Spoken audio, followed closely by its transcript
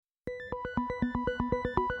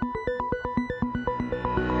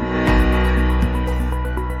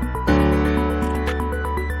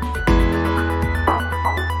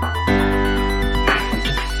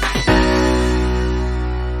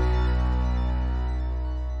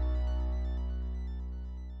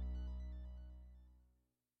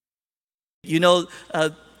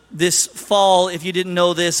This fall, if you didn't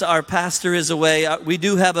know this, our pastor is away. We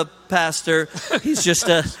do have a pastor. He's just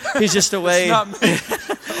away. Not me.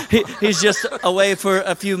 He's just away for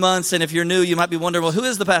a few months. And if you're new, you might be wondering, well, who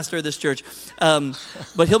is the pastor of this church?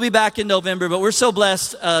 But he'll be back in November. But we're so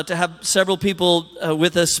blessed to have several people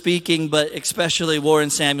with us speaking, but especially Warren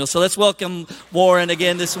Samuel. So let's welcome Warren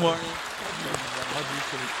again this morning.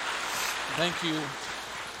 Thank you.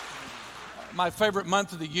 My favorite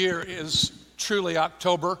month of the year is truly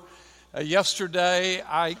October. Yesterday,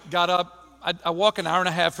 I got up. I walk an hour and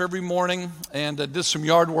a half every morning and did some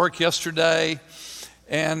yard work yesterday.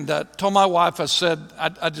 And told my wife, I said, I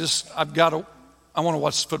want to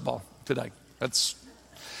watch football today.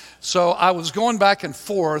 So I was going back and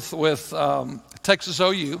forth with Texas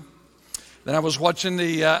OU. Then I was watching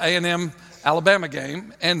the A&M Alabama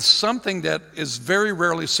game, and something that is very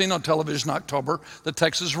rarely seen on television in October, the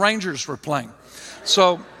Texas Rangers were playing.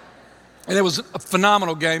 And it was a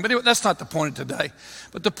phenomenal game, but that's not the point of today.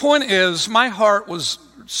 But the point is, my heart was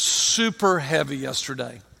super heavy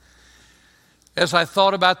yesterday as I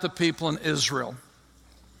thought about the people in Israel.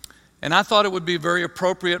 And I thought it would be very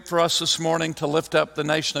appropriate for us this morning to lift up the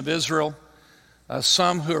nation of Israel.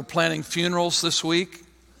 Some who are planning funerals this week.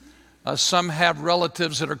 Some have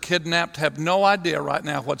relatives that are kidnapped, have no idea right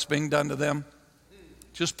now what's being done to them.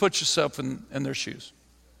 Just put yourself in their shoes.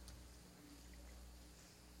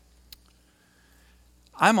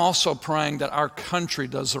 I'm also praying that our country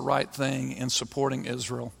does the right thing in supporting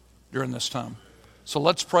Israel during this time. So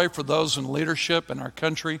let's pray for those in leadership in our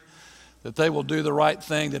country, that they will do the right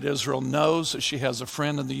thing, that Israel knows that she has a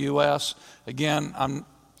friend in the U.S. Again, I'm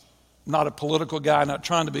not a political guy, not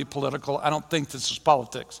trying to be political. I don't think this is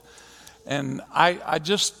politics. And I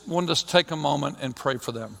just wanted us to take a moment and pray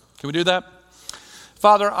for them. Can we do that?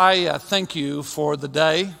 Father, I thank you for the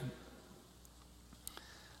day.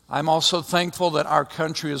 I'm also thankful that our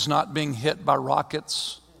country is not being hit by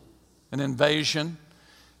rockets, an invasion.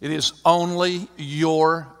 It is only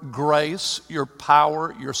your grace, your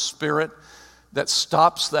power, your spirit that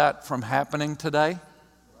stops that from happening today.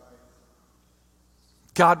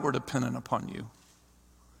 God, we're dependent upon you.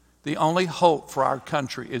 The only hope for our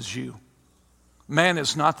country is you. Man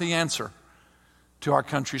is not the answer to our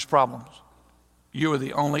country's problems. You are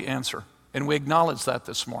the only answer, and we acknowledge that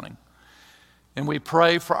this morning. And we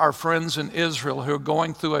pray for our friends in Israel who are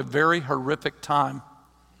going through a very horrific time.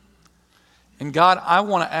 And God, I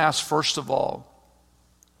want to ask, first of all,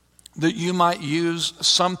 that you might use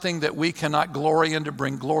something that we cannot glory in to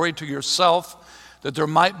bring glory to yourself, that there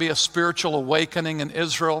might be a spiritual awakening in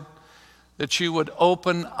Israel, that you would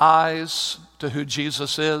open eyes to who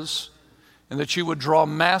Jesus is, and that you would draw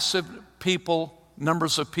massive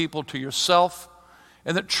numbers of people to yourself,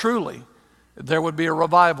 and that truly there would be a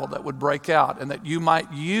revival that would break out, and that you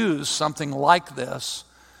might use something like this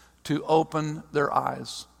to open their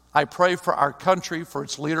eyes. I pray for our country, for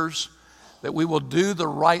its leaders, that we will do the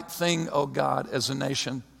right thing, oh God, as a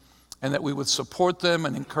nation, and that we would support them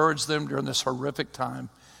and encourage them during this horrific time.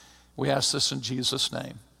 We ask this in Jesus'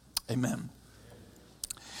 name. Amen.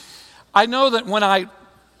 I know that when I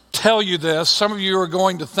tell you this, some of you are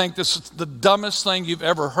going to think this is the dumbest thing you've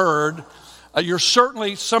ever heard.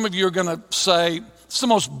 Some of you are going to say, it's the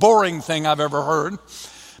most boring thing I've ever heard.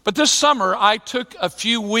 But this summer, I took a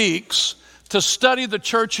few weeks to study the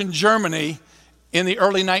church in Germany in the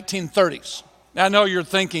early 1930s. Now, I know you're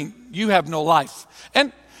thinking, you have no life.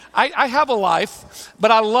 And I have a life,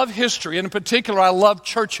 but I love history. And in particular, I love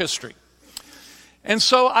church history. And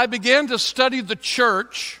so I began to study the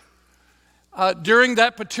church during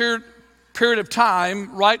that period of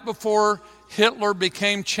time, right before Hitler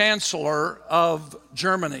became chancellor of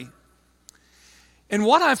Germany. And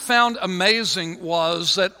what I found amazing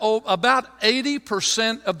was that about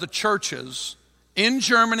 80% of the churches in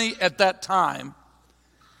Germany at that time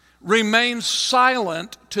remained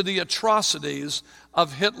silent to the atrocities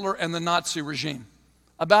of Hitler and the Nazi regime.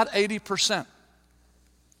 About 80%.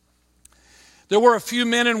 There were a few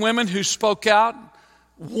men and women who spoke out.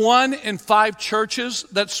 1 in 5 churches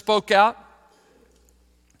that spoke out.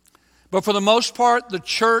 But for the most part, the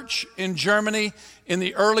church in Germany in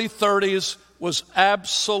the early 30s was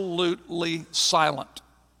absolutely silent.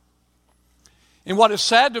 And what is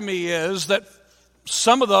sad to me is that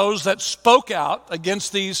some of those that spoke out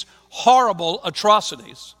against these horrible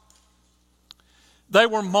atrocities, they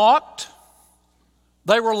were mocked,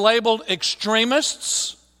 they were labeled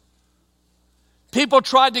extremists. People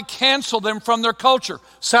tried to cancel them from their culture.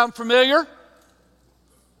 Sound familiar?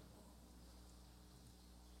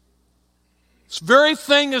 This very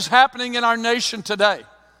thing is happening in our nation today.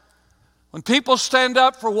 When people stand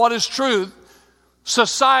up for what is true,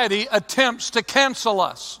 society attempts to cancel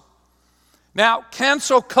us. Now,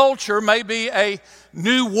 cancel culture may be a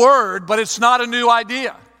new word, but it's not a new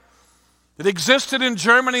idea. It existed in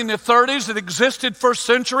Germany in the 30s. It existed first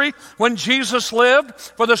century when Jesus lived,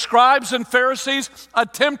 for the scribes and Pharisees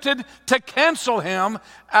attempted to cancel him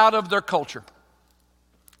out of their culture.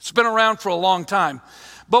 It's been around for a long time.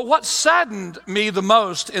 But what saddened me the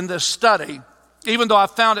most in this study, even though I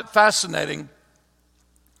found it fascinating,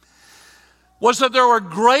 was that there were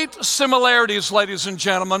great similarities, ladies and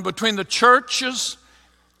gentlemen, between the churches,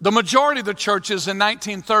 the majority of the churches in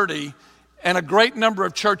 1930, and a great number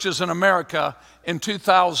of churches in America in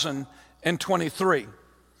 2023.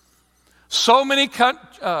 So many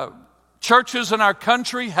churches in our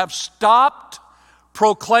country have stopped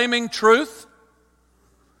proclaiming truth.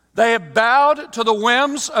 They have bowed to the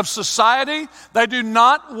whims of society. They do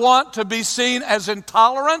not want to be seen as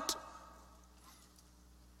intolerant.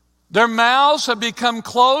 Their mouths have become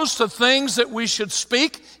closed to things that we should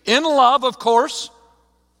speak in love, of course.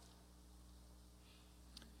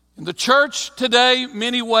 And the church today, in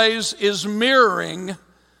many ways, is mirroring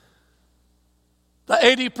the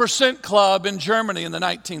 80% club in Germany in the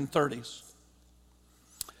 1930s.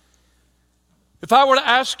 If I were to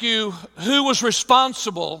ask you who was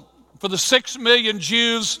responsible for the 6 million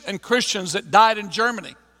Jews and Christians that died in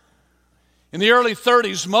Germany in the early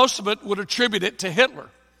 30s, most of it would attribute it to Hitler.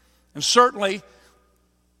 And certainly,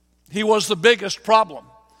 he was the biggest problem.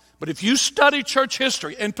 But if you study church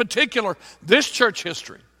history, in particular this church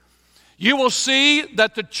history, you will see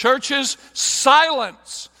that the church's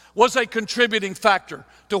silence was a contributing factor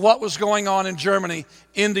to what was going on in Germany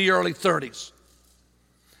in the early 30s.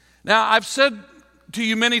 Now, I've said to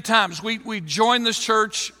you many times, we joined this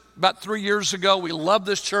church about 3 years ago. We love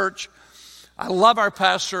this church. I love our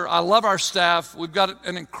pastor. I love our staff. We've got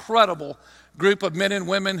an incredible group of men and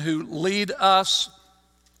women who lead us.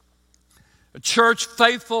 A church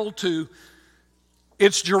faithful to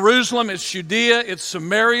its Jerusalem, its Judea, its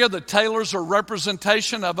Samaria. The Taylors are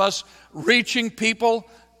representation of us reaching people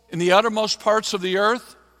in the uttermost parts of the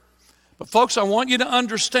earth. But folks, I want you to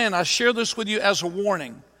understand, I share this with you as a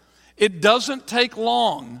warning. It doesn't take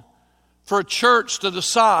long for a church to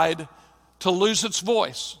decide to lose its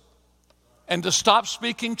voice and to stop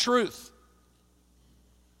speaking truth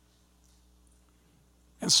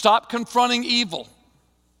and stop confronting evil.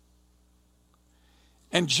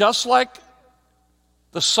 And just like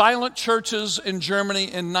the silent churches in Germany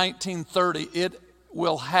in 1930, it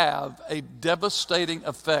will have a devastating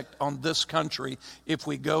effect on this country if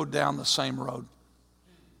we go down the same road.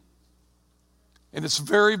 And it's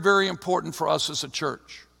very, very important for us as a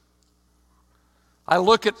church. I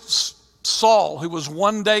look at Saul, who was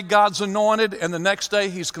one day God's anointed, and the next day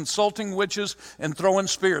he's consulting witches and throwing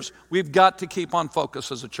spears. We've got to keep on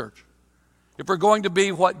focus as a church if we're going to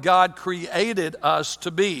be what God created us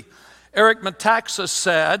to be. Eric Metaxas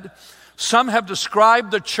said, some have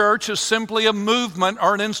described the church as simply a movement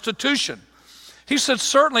or an institution. He said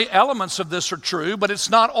certainly elements of this are true, but it's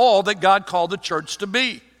not all that God called the church to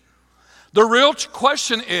be. The real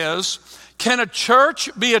question is, can a church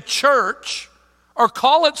be a church or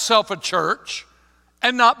call itself a church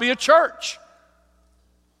and not be a church?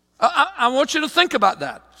 I want you to think about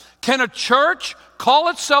that. Can a church call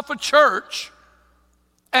itself a church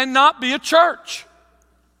and not be a church?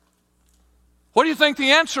 What do you think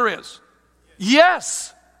the answer is?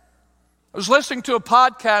 Yes. I was listening to a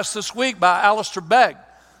podcast this week by Alistair Begg.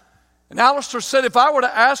 And Alistair said, if I were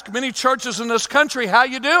to ask many churches in this country, how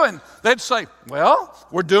you doing? They'd say, well,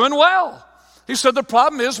 we're doing well. He said, the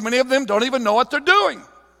problem is many of them don't even know what they're doing.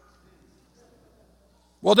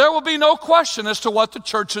 Well, there will be no question as to what the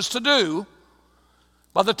church is to do.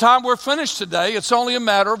 By the time we're finished today, it's only a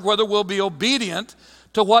matter of whether we'll be obedient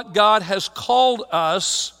to what God has called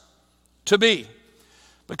us to be.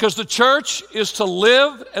 Because the church is to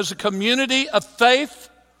live as a community of faith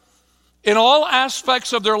in all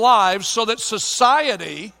aspects of their lives so that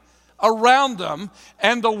society around them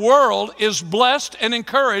and the world is blessed and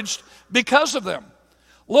encouraged because of them.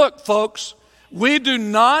 Look, folks, we do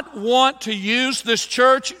not want to use this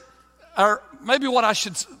church, or maybe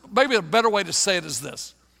a better way to say it is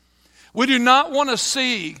this. We do not want to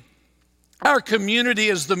see our community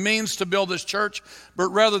as the means to build this church, but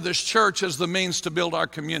rather this church as the means to build our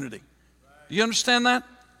community. Do you understand that?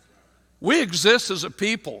 We exist as a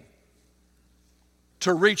people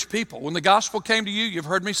to reach people. When the gospel came to you, you've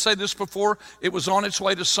heard me say this before, it was on its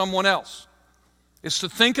way to someone else. It's to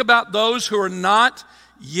think about those who are not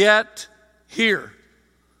yet here.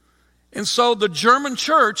 And so the German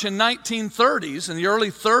church in 1930s, in the early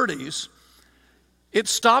 30s, it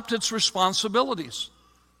stopped its responsibilities.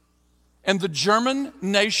 And the German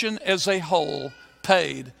nation as a whole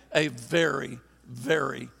paid a very,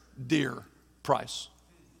 very dear price.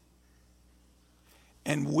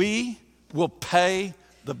 And we will pay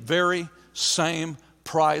the very same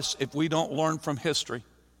price if we don't learn from history.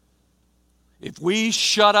 If we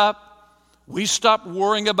shut up, we stop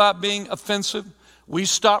worrying about being offensive, we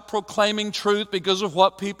stop proclaiming truth because of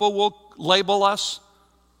what people will label us,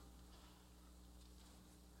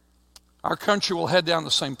 our country will head down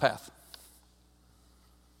the same path.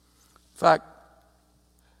 In fact,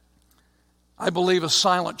 I believe a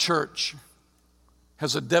silent church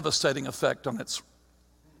has a devastating effect on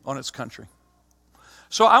its country.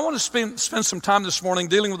 So I want to spend some time this morning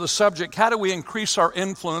dealing with the subject, how do we increase our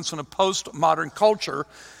influence in a postmodern culture?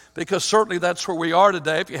 Because certainly that's where we are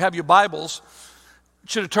today. If you have your Bibles, you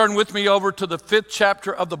should have turned with me over to the 5th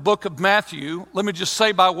chapter of the book of Matthew. Let me just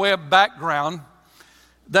say by way of background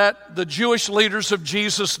that the Jewish leaders of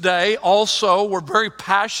Jesus' day also were very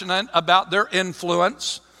passionate about their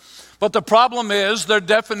influence. But the problem is their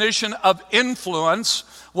definition of influence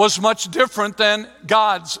was much different than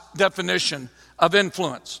God's definition of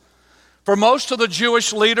influence. For most of the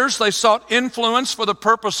Jewish leaders, they sought influence for the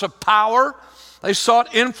purpose of power. They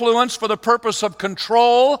sought influence for the purpose of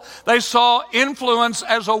control. They saw influence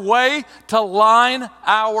as a way to line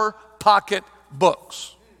our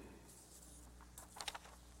pocketbooks.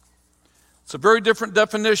 It's a very different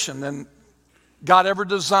definition than God ever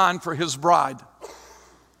designed for His bride.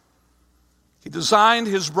 He designed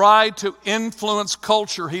His bride to influence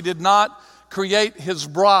culture. He did not create His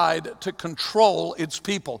bride to control its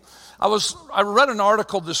people. I read an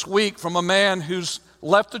article this week from a man who's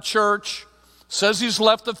left the church, says he's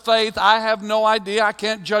left the faith. I have no idea. I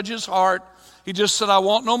can't judge his heart. He just said, I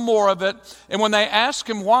want no more of it. And when they asked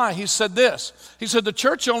him why, he said this. He said, the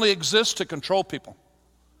church only exists to control people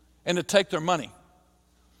and to take their money.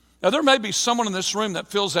 Now, there may be someone in this room that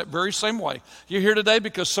feels that very same way. You're here today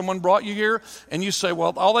because someone brought you here, and you say,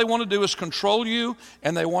 well, all they want to do is control you,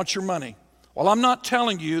 and they want your money. Well, I'm not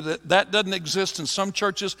telling you that that doesn't exist in some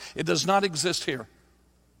churches. It does not exist here.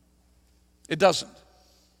 It doesn't.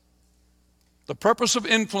 The purpose of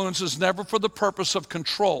influence is never for the purpose of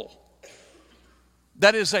control.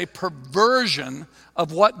 That is a perversion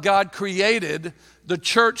of what God created the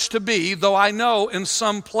church to be, though I know in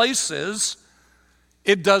some places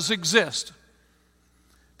it does exist.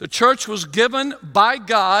 The church was given by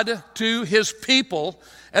God to His people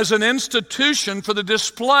as an institution for the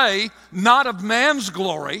display not of man's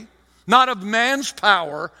glory, not of man's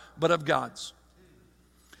power, but of God's.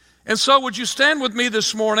 And so would you stand with me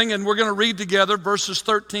this morning, and we're going to read together verses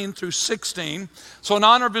 13 through 16. So in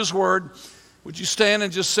honor of His word, would you stand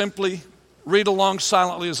and just simply read along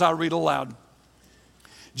silently as I read aloud.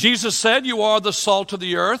 Jesus said, you are the salt of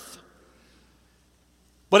the earth.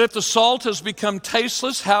 But if the salt has become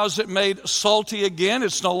tasteless, how is it made salty again?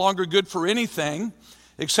 It's no longer good for anything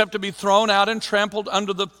except to be thrown out and trampled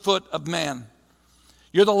under the foot of man.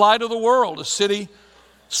 You're the light of the world. A city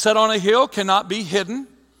set on a hill cannot be hidden,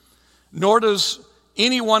 nor does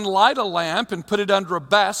anyone light a lamp and put it under a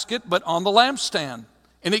basket, but on the lampstand,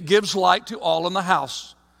 and it gives light to all in the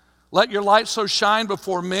house. Let your light so shine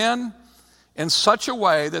before men in such a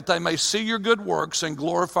way that they may see your good works and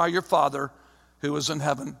glorify your Father who is in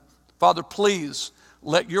heaven. Father, please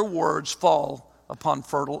let your words fall upon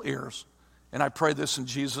fertile ears. And I pray this in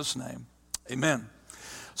Jesus' name. Amen.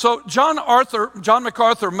 So John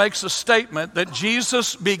MacArthur makes a statement that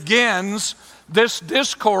Jesus begins this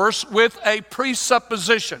discourse with a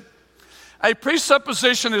presupposition. A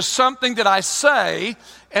presupposition is something that I say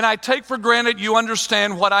and I take for granted you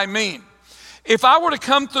understand what I mean. If I were to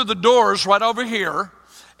come through the doors right over here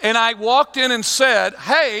and I walked in and said,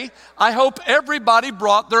 hey, I hope everybody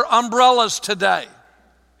brought their umbrellas today.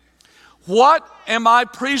 What am I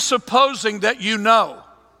presupposing that you know?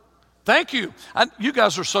 Thank you. You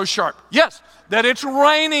guys are so sharp. Yes, that it's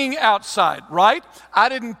raining outside, right? I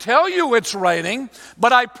didn't tell you it's raining,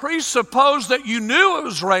 but I presuppose that you knew it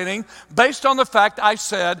was raining based on the fact I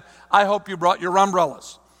said, I hope you brought your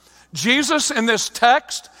umbrellas. Jesus in this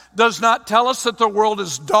text does not tell us that the world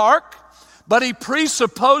is dark, but he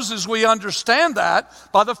presupposes we understand that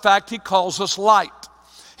by the fact he calls us light.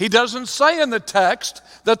 He doesn't say in the text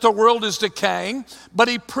that the world is decaying, but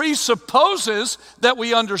he presupposes that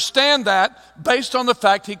we understand that based on the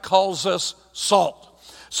fact he calls us salt.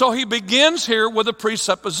 So he begins here with a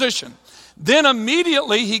presupposition. Then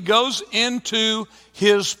immediately he goes into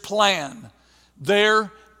his plan.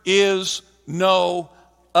 There is no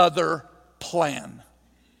other plan.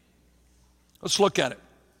 Let's look at it.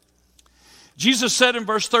 Jesus said in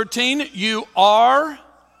verse 13, you are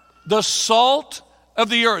the salt of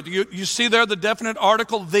the earth. You see there the definite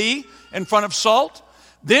article, the, in front of salt.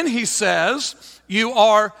 Then he says, you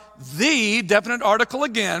are the, definite article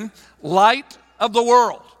again, light of the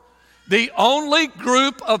world. The only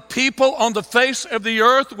group of people on the face of the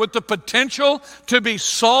earth with the potential to be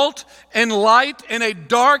salt and light in a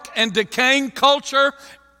dark and decaying culture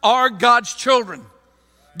are God's children.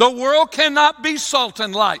 The world cannot be salt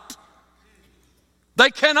and light. They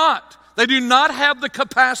cannot. They do not have the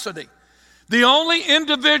capacity. The only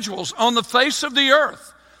individuals on the face of the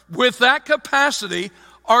earth with that capacity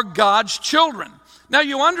are God's children. Now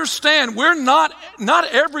you understand, not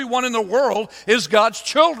everyone in the world is God's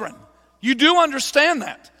children. You do understand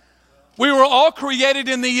that. We were all created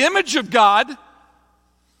in the image of God,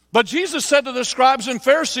 but Jesus said to the scribes and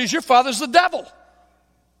Pharisees, your father's the devil.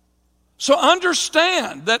 So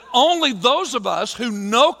understand that only those of us who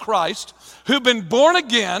know Christ, who've been born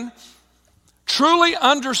again, truly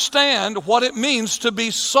understand what it means to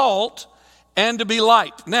be salt and to be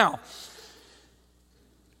light. Now,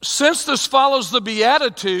 since this follows the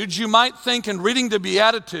Beatitudes, you might think in reading the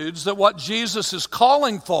Beatitudes that what Jesus is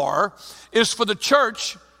calling for is for the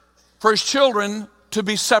church, for his children, to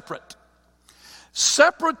be separate.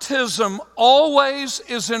 Separatism always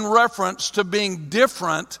is in reference to being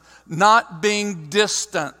different, not being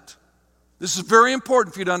distant. This is very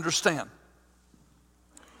important for you to understand.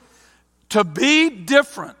 To be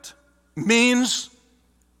different means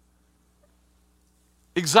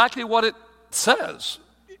exactly what it says.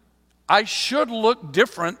 I should look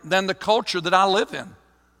different than the culture that I live in.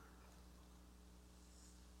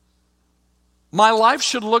 My life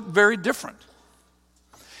should look very different.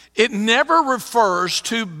 It never refers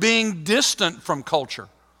to being distant from culture.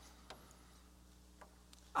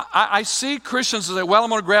 I see Christians that say, well, I'm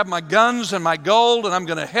going to grab my guns and my gold and I'm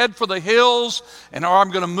going to head for the hills, or I'm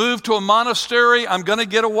going to move to a monastery, I'm going to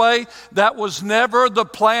get away. That was never the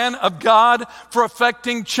plan of God for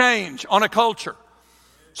effecting change on a culture.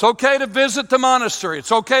 It's okay to visit the monastery.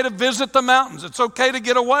 It's okay to visit the mountains. It's okay to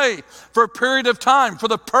get away for a period of time for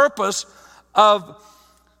the purpose of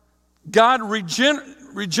God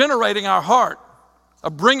regenerating our heart,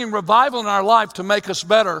 of bringing revival in our life to make us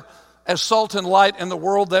better as salt and light in the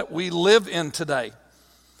world that we live in today.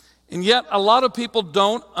 And yet, a lot of people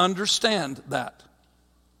don't understand that.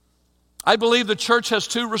 I believe the church has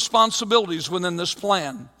two responsibilities within this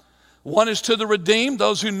plan. One is to the redeemed,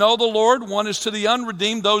 those who know the Lord. One is to the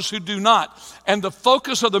unredeemed, those who do not. And the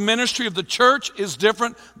focus of the ministry of the church is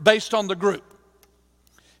different based on the group.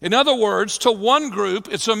 In other words, to one group,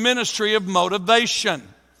 it's a ministry of motivation.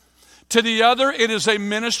 To the other, it is a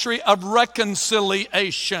ministry of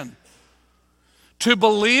reconciliation. To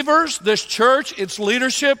believers, this church, its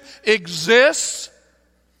leadership exists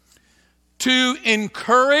to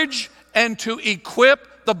encourage and to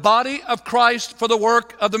equip the body of Christ for the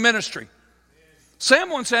work of the ministry.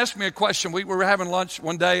 Sam once asked me a question. We were having lunch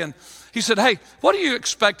one day and he said, hey, what do you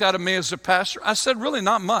expect out of me as a pastor? I said, really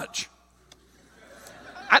not much.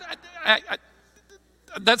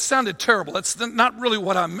 That sounded terrible. That's not really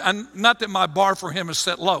what not that my bar for him is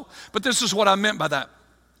set low, but this is what I meant by that.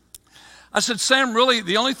 I said, Sam, really,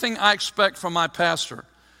 the only thing I expect from my pastor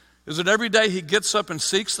is that every day he gets up and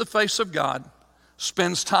seeks the face of God,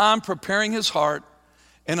 spends time preparing his heart,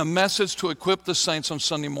 and a message to equip the saints on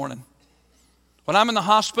Sunday morning. When I'm in the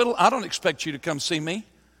hospital, I don't expect you to come see me.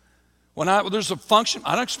 When there's a function,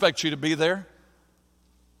 I don't expect you to be there.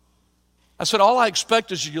 I said, all I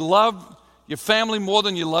expect is you love your family more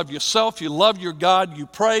than you love yourself. You love your God. You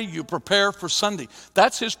pray. You prepare for Sunday.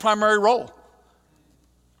 That's his primary role,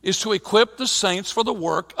 is to equip the saints for the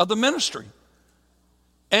work of the ministry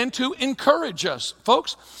and to encourage us.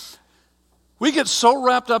 Folks, we get so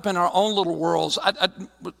wrapped up in our own little worlds. I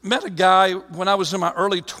met a guy when I was in my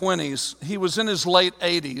early 20s. He was in his late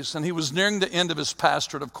 80s, and he was nearing the end of his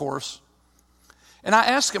pastorate, of course. And I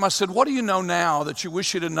asked him, I said, what do you know now that you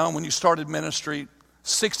wish you'd have known when you started ministry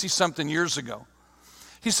 60-something years ago?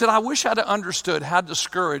 He said, I wish I'd have understood how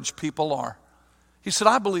discouraged people are. He said,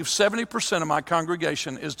 I believe 70% of my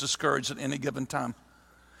congregation is discouraged at any given time.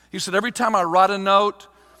 He said, every time I write a note,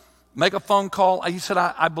 make a phone call, he said,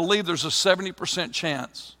 I believe there's a 70%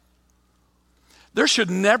 chance. There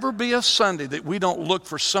should never be a Sunday that we don't look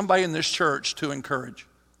for somebody in this church to encourage.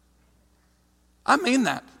 I mean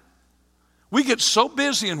that. We get so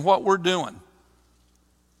busy in what we're doing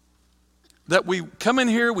that we come in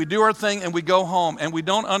here, we do our thing, and we go home, and we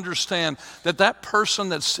don't understand that that person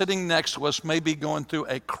that's sitting next to us may be going through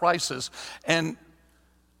a crisis, and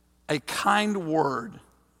a kind word,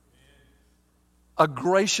 a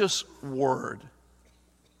gracious word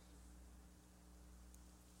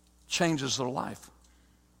changes their life.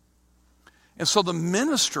 And so the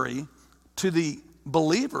ministry to the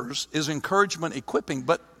believers is encouragement, equipping,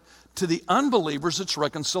 but to the unbelievers, it's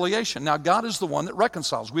reconciliation. Now, God is the one that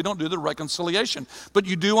reconciles. We don't do the reconciliation. But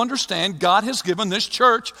you do understand God has given this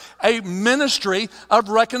church a ministry of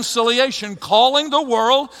reconciliation, calling the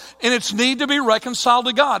world in its need to be reconciled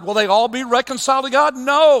to God. Will they all be reconciled to God?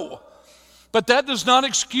 No. But that does not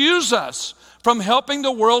excuse us from helping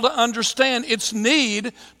the world to understand its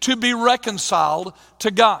need to be reconciled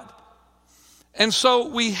to God. And so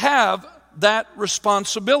we have that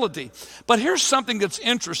responsibility. But here's something that's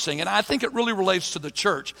interesting, and I think it really relates to the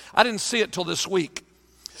church. I didn't see it till this week.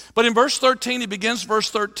 But in verse 13, he begins verse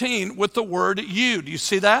 13 with the word you. Do you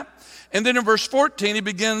see that? And then in verse 14, he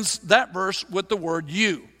begins that verse with the word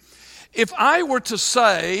you. If I were to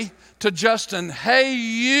say to Justin, hey,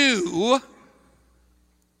 you,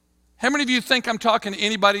 how many of you think I'm talking to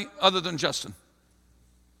anybody other than Justin?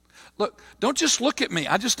 Look, don't just look at me.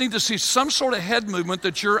 I just need to see some sort of head movement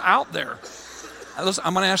that you're out there. Listen,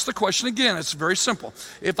 I'm going to ask the question again. It's very simple.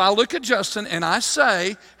 If I look at Justin and I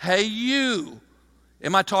say, hey, you,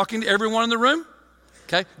 am I talking to everyone in the room?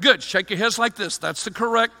 Okay, good. Shake your heads like this. That's the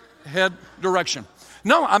correct head direction.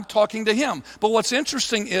 No, I'm talking to him. But what's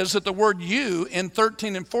interesting is that the word you in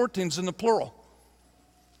 13 and 14 is in the plural.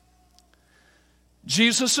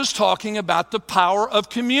 Jesus is talking about the power of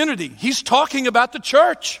community. He's talking about the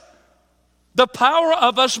church. The power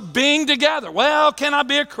of us being together. Well, can I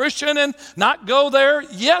be a Christian and not go there?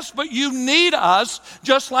 Yes, but you need us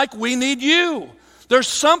just like we need you. There's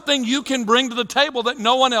something you can bring to the table that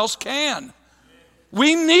no one else can.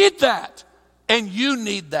 We need that, and you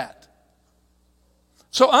need that.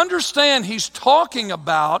 So understand, he's talking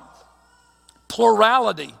about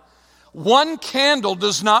plurality. One candle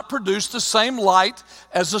does not produce the same light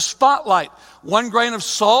as a spotlight. One grain of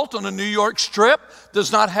salt on a New York strip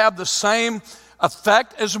does not have the same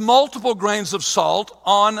effect as multiple grains of salt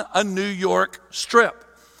on a New York strip.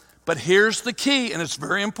 But here's the key, and it's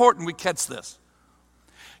very important we catch this.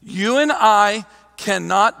 You and I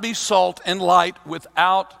cannot be salt and light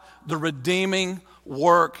without the redeeming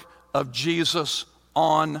work of Jesus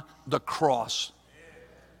on the cross.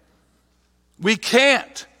 We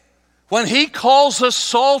can't. When he calls us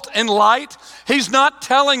salt and light, he's not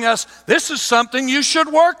telling us this is something you should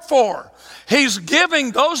work for. He's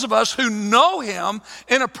giving those of us who know him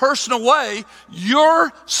in a personal way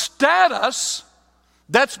your status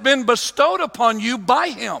that's been bestowed upon you by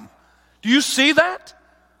him. Do you see that?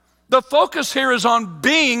 The focus here is on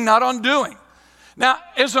being, not on doing. Now,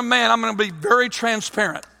 as a man, I'm going to be very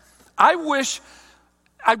transparent. I wish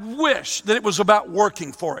that it was about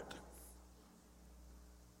working for it.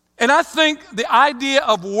 And I think the idea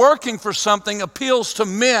of working for something appeals to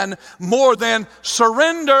men more than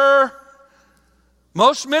surrender.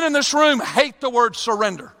 Most men in this room hate the word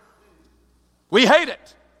surrender. We hate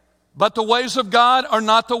it. But the ways of God are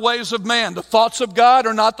not the ways of man. The thoughts of God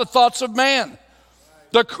are not the thoughts of man.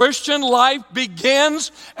 The Christian life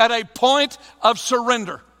begins at a point of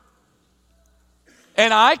surrender.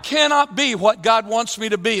 And I cannot be what God wants me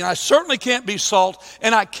to be. And I certainly can't be salt.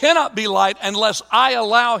 And I cannot be light unless I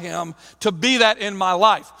allow him to be that in my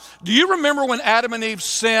life. Do you remember when Adam and Eve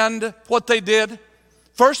sinned, what they did?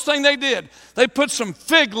 First thing they did, they put some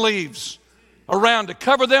fig leaves around to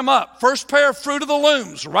cover them up. First pair of fruit of the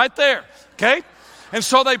looms right there. Okay? And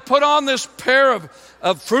so they put on this pair of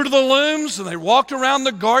fruit of the looms and they walked around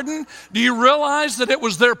the garden. Do you realize that it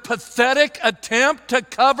was their pathetic attempt to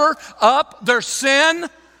cover up their sin?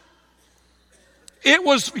 It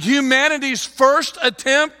was humanity's first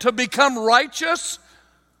attempt to become righteous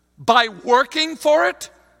by working for it.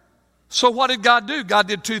 So what did God do? God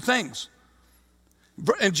did two things.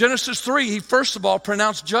 In Genesis 3, he first of all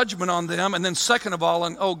pronounced judgment on them, and then second of all,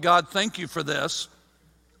 and oh God, thank you for this.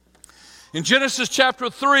 In Genesis chapter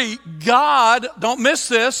 3, God, don't miss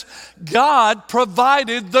this, God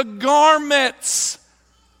provided the garments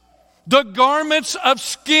of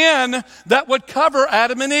skin that would cover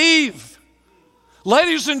Adam and Eve.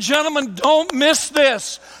 Ladies and gentlemen, don't miss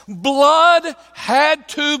this. Blood had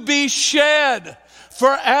to be shed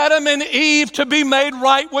for Adam and Eve to be made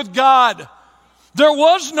right with God. There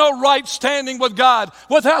was no right standing with God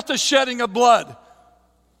without the shedding of blood.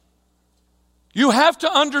 You have to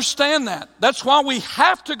understand that. That's why we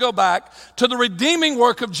have to go back to the redeeming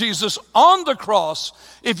work of Jesus on the cross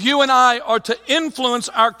if you and I are to influence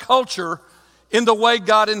our culture in the way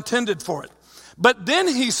God intended for it. But then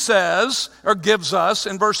he says, or gives us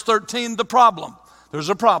in verse 13, the problem. There's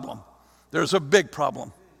a problem. There's a big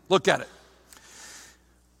problem. Look at it.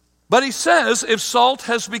 But he says, if salt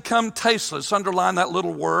has become tasteless, underline that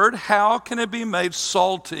little word, how can it be made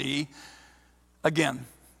salty again?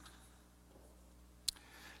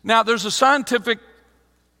 Now, there's a scientifically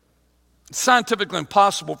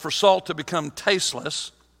impossible for salt to become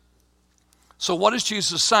tasteless. So what is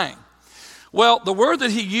Jesus saying? Well, the word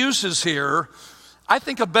that he uses here, I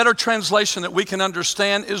think a better translation that we can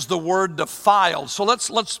understand is the word defiled. So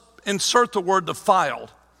let's insert the word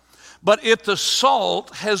defiled. But if the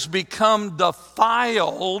salt has become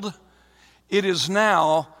defiled, it is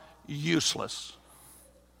now useless.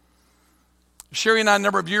 Sherry and I, a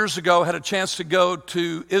number of years ago, had a chance to go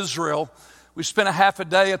to Israel. We spent a half a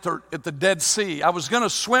day at the Dead Sea. I was going to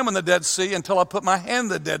swim in the Dead Sea until I put my hand in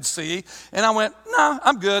the Dead Sea, and I went, no,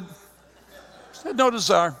 I'm good. I had no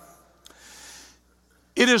desire.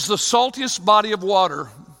 It is the saltiest body of water,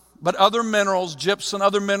 but other minerals, gypsum,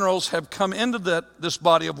 other minerals have come into this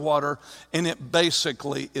body of water, and it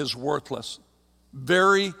basically is worthless.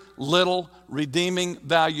 Very little redeeming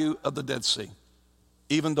value of the Dead Sea,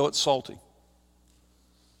 even though it's salty.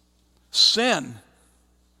 Sin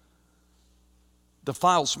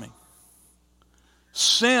defiles me.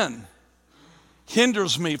 Sin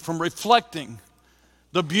hinders me from reflecting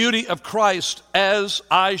the beauty of Christ as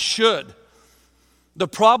I should. The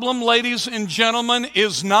problem, ladies and gentlemen,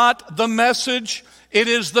 is not the message, it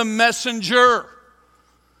is the messenger.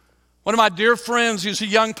 One of my dear friends, he's a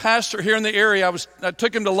young pastor here in the area. I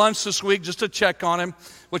took him to lunch this week just to check on him,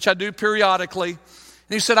 which I do periodically.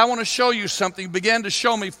 And he said, I want to show you something. He began to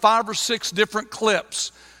show me 5 or 6 different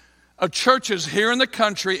clips of churches here in the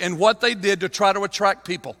country and what they did to try to attract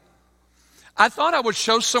people. I thought I would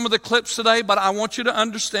show some of the clips today, but I want you to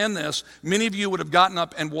understand this. Many of you would have gotten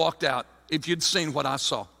up and walked out if you'd seen what I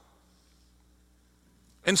saw.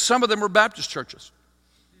 And some of them were Baptist churches.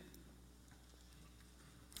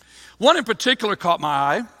 One in particular caught my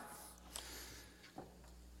eye.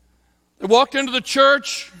 They walked into the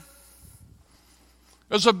church.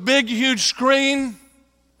 There's a big, huge screen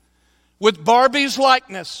with Barbie's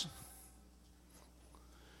likeness.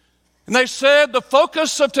 And they said, the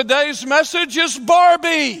focus of today's message is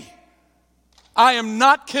Barbie. I am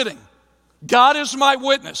not kidding. God is my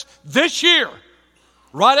witness. This year,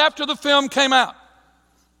 right after the film came out,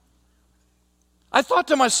 I thought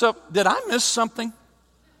to myself, did I miss something?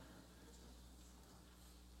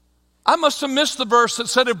 I must have missed the verse that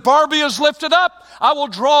said, if Barbie is lifted up, I will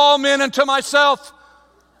draw men into myself.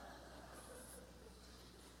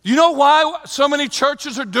 You know why so many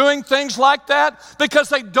churches are doing things like that? Because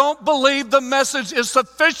they don't believe the message is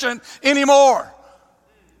sufficient anymore.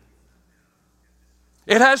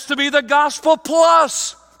 It has to be the gospel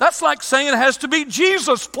plus. That's like saying it has to be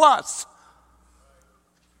Jesus plus.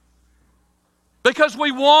 Because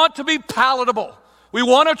we want to be palatable. We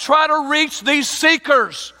want to try to reach these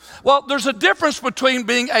seekers. Well, there's a difference between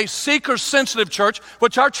being a seeker-sensitive church,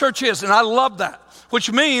 which our church is, and I love that,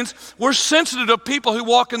 which means we're sensitive to people who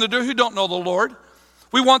walk in the door who don't know the Lord.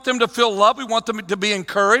 We want them to feel loved. We want them to be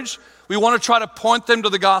encouraged. We want to try to point them to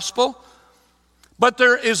the gospel. But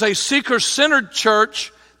there is a seeker-centered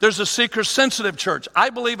church. There's a seeker-sensitive church.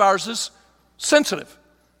 I believe ours is sensitive.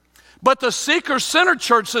 But the seeker-centered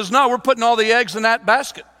church says, no, we're putting all the eggs in that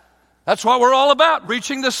basket. That's what we're all about,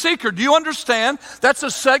 reaching the seeker. Do you understand? That's a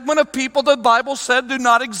segment of people the Bible said do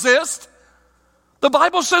not exist. The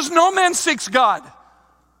Bible says no man seeks God.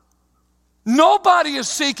 Nobody is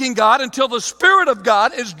seeking God until the Spirit of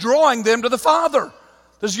God is drawing them to the Father.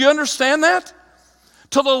 Does you understand that?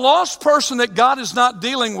 To the lost person that God is not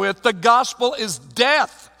dealing with, the gospel is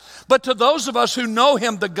death. But to those of us who know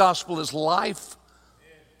Him, the gospel is life.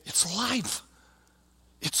 It's life.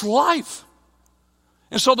 It's life.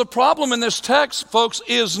 And so the problem in this text, folks,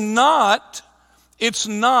 is not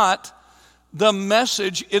the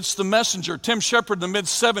message, it's the messenger. Tim Shepard in the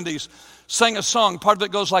mid-70s sang a song. Part of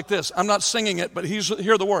it goes like this. I'm not singing it, but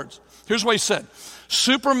here are the words. Here's what he said.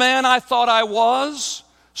 Superman I thought I was,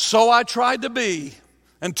 so I tried to be,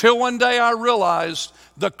 until one day I realized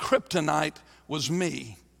the kryptonite was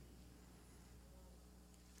me.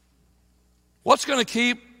 What's going to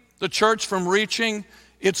keep the church from reaching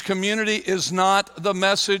its community is not the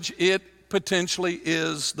message, it potentially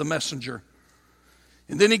is the messenger.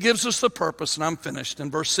 And then he gives us the purpose, and I'm finished,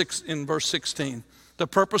 in verse 16. The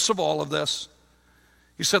purpose of all of this.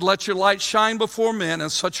 He said, let your light shine before men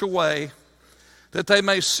in such a way that they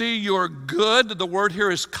may see your good, the word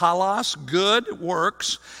here is kalos, good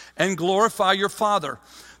works, and glorify your Father.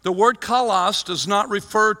 The word kalos does not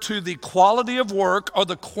refer to the quality of work or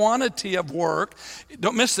the quantity of work.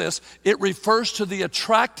 Don't miss this. It refers to the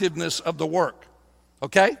attractiveness of the work.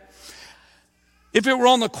 Okay? If it were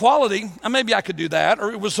on the quality, maybe I could do that.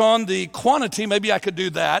 Or it was on the quantity, maybe I could do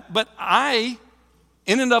that. But I,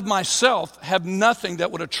 in and of myself, have nothing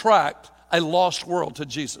that would attract a lost world to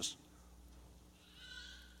Jesus.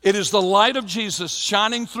 It is the light of Jesus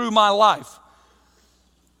shining through my life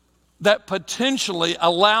that potentially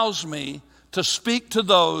allows me to speak to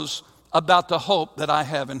those about the hope that I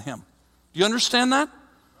have in him. You understand that?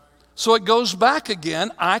 So it goes back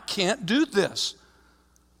again. I can't do this.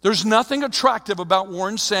 There's nothing attractive about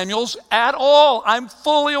Warren Samuels at all. I'm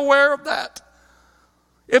fully aware of that.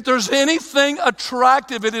 If there's anything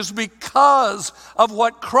attractive, it is because of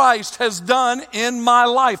what Christ has done in my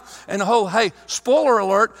life. And oh, hey, spoiler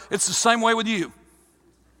alert, it's the same way with you.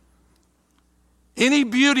 Any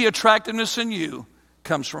beauty, attractiveness in you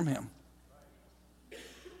comes from him.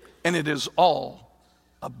 And it is all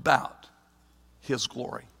about his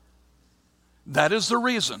glory. That is the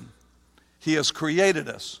reason he has created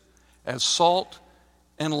us as salt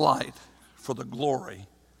and light for the glory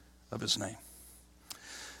of his name.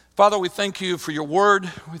 Father, we thank you for your word.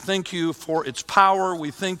 We thank you for its power.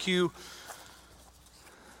 We thank you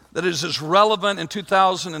that it is as relevant in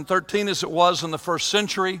 2013 as it was in the first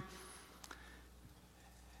century.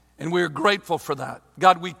 And we are grateful for that.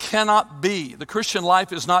 God, we cannot be. The Christian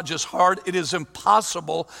life is not just hard. It is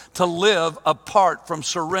impossible to live apart from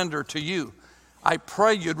surrender to you. I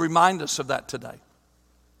pray you'd remind us of that today.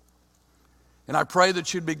 And I pray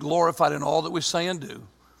that you'd be glorified in all that we say and do.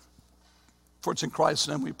 For it's in Christ's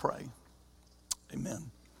name we pray.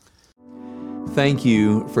 Amen. Thank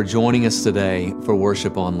you for joining us today for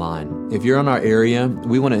Worship Online. If you're in our area,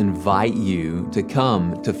 we want to invite you to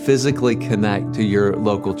come to physically connect to your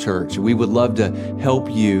local church. We would love to help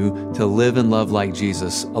you to live and love like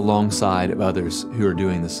Jesus alongside of others who are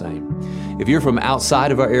doing the same. If you're from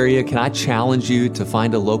outside of our area, can I challenge you to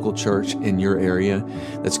find a local church in your area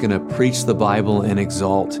that's going to preach the Bible and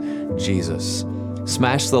exalt Jesus?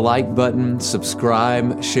 Smash the like button,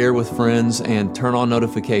 subscribe, share with friends, and turn on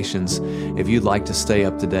notifications if you'd like to stay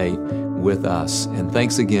up to date with us. And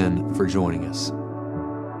thanks again for joining us.